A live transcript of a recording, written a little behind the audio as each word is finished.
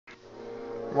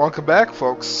Welcome back,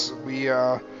 folks. We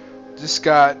just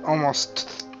got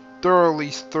almost thoroughly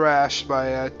thrashed by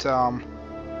that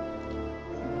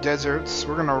deserts.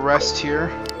 We're gonna rest here.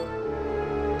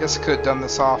 Guess I could have done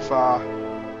this off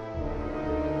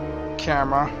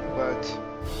camera, but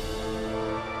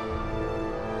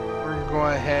we're gonna go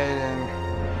ahead and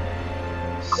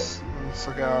let's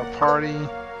look at our party.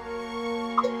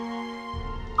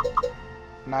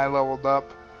 And I leveled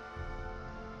up.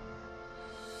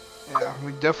 Yeah,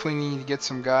 we definitely need to get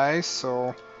some guys,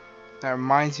 so that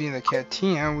reminds me of the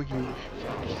cantina. We can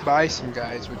buy some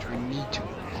guys, which we need to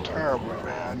terribly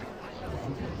bad.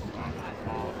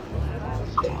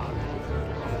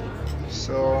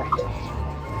 So,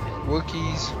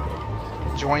 Wookiees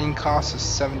joining cost is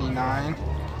 79.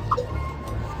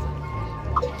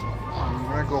 I'm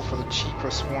gonna go for the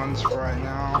cheapest ones for right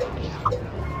now.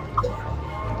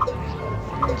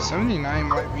 79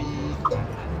 might be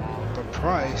the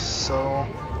price, so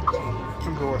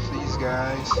I'll go with these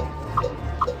guys.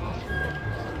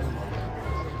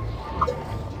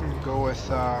 I'll go with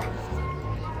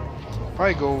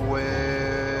probably go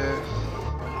with,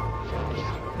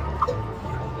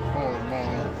 holy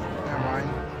moly, never mind.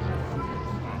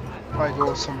 Probably go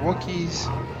with some Wookiees.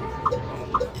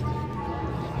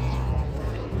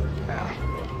 Yeah.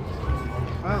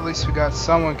 Well, at least we got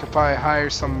someone could probably hire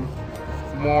some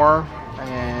more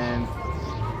and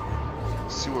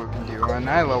see what we can do. And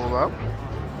I leveled up,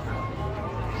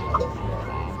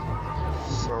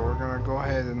 so we're gonna go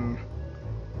ahead and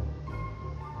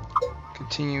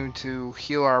continue to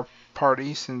heal our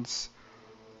party, since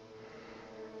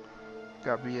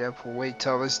gotta be able to wait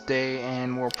till this day,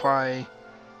 and we'll probably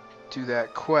do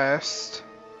that quest.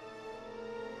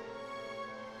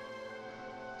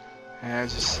 And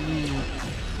as you see,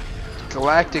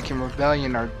 Galactic and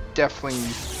Rebellion are definitely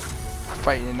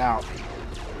fighting it out.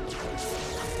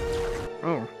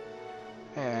 Oh,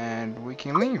 and we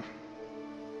can leave.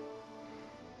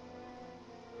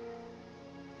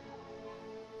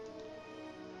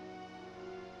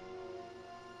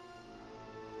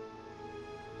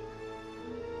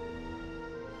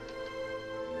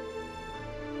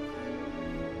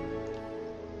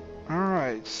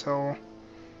 Alright, so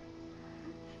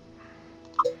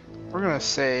we're gonna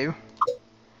save.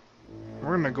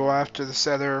 We're gonna go after this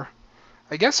other.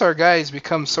 I guess our guy has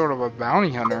become sort of a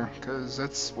bounty hunter, because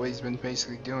that's what he's been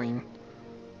basically doing,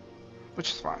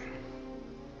 which is fine.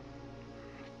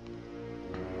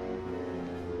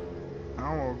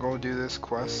 Now we'll go do this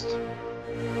quest.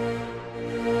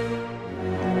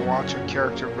 We'll watch our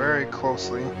character very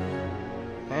closely,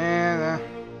 and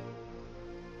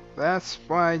that's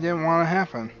why I didn't want to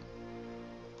happen.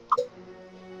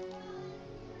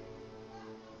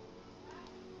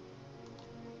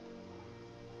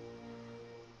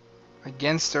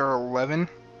 Against our 11.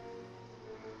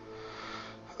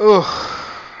 Ugh.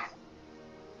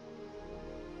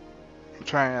 I'm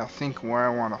trying to think where I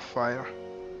want to fight.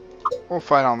 We'll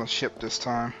fight on the ship this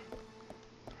time.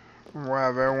 We'll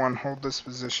have everyone hold this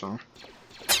position.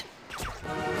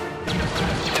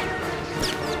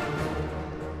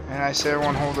 And I say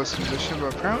everyone hold this position,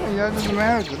 but apparently that doesn't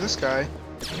matter to this guy.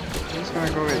 He's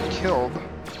gonna go get killed.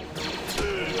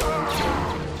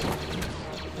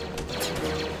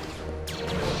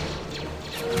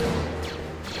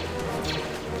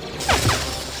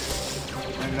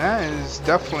 That is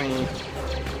definitely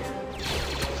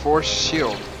force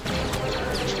shield,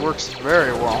 which works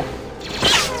very well.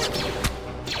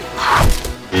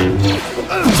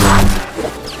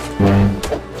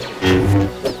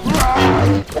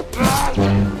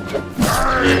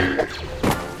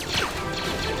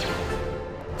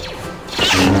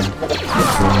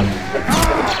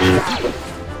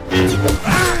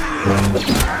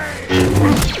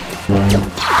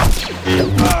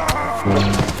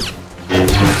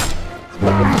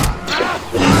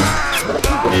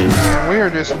 And we are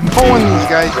just pulling these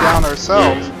guys down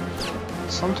ourselves.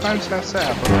 Sometimes that's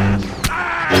happened.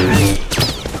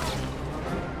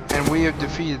 And we have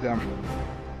defeated them.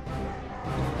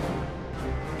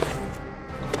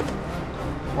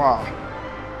 Wow.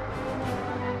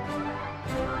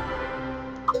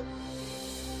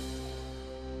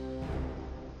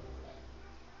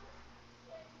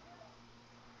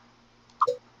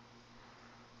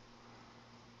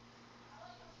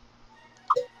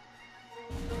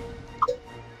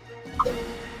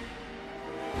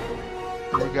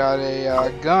 We got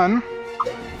a gun,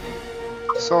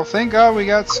 so thank God we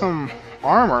got some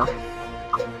armor,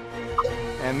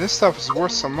 and this stuff is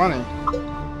worth some money.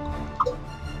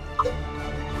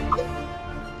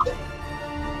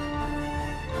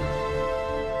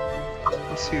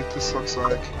 Let's see what this looks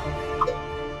like.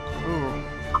 Ooh,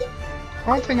 I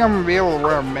don't think I'm gonna be able to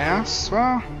wear a mask.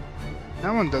 Well,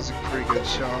 that one does a pretty good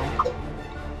job.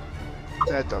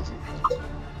 That doesn't.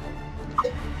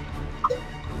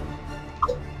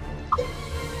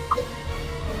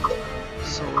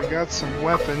 So we got some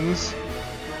weapons.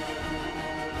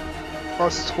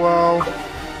 Plus 12.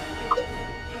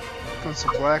 Got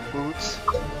some black boots.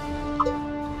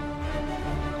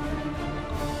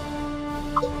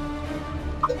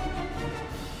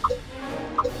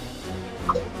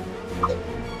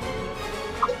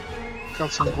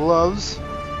 Got some gloves.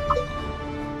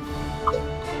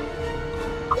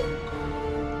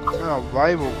 Got a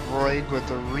Bible blade, but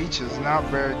the reach is not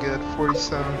very good.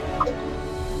 47.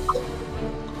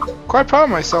 Quite proud of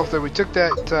myself that we took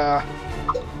that. Is there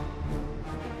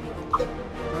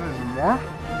more?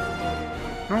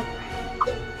 Nope.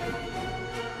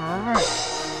 Alright.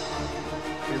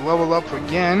 We leveled up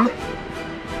again.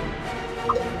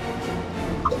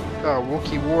 Got a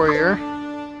Wookiee warrior.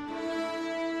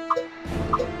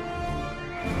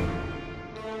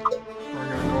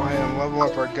 Level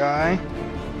up our guy.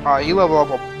 He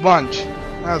leveled up a bunch.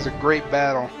 That was a great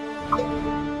battle.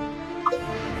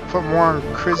 Put more on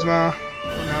charisma.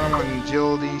 Now on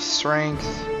agility, strength.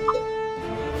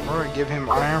 We're gonna give him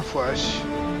iron flesh.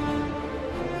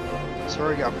 So we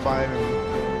already got 5 and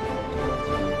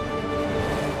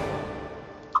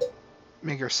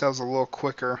make ourselves a little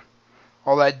quicker.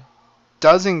 All that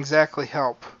doesn't exactly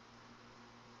help.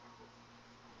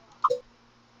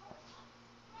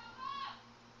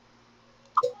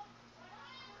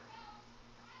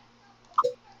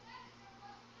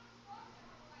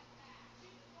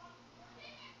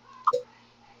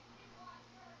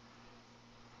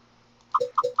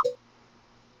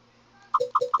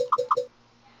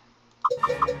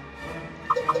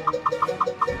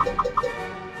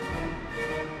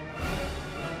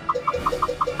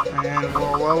 And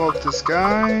we'll level up this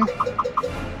guy.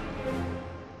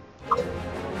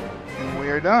 And we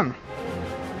are done.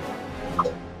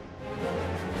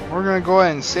 We're gonna go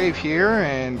ahead and save here,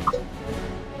 and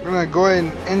we're gonna go ahead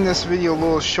and end this video a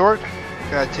little short.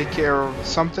 Gotta take care of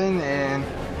something, and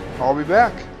I'll be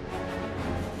back.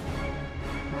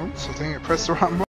 Oops, I think I pressed the wrong button.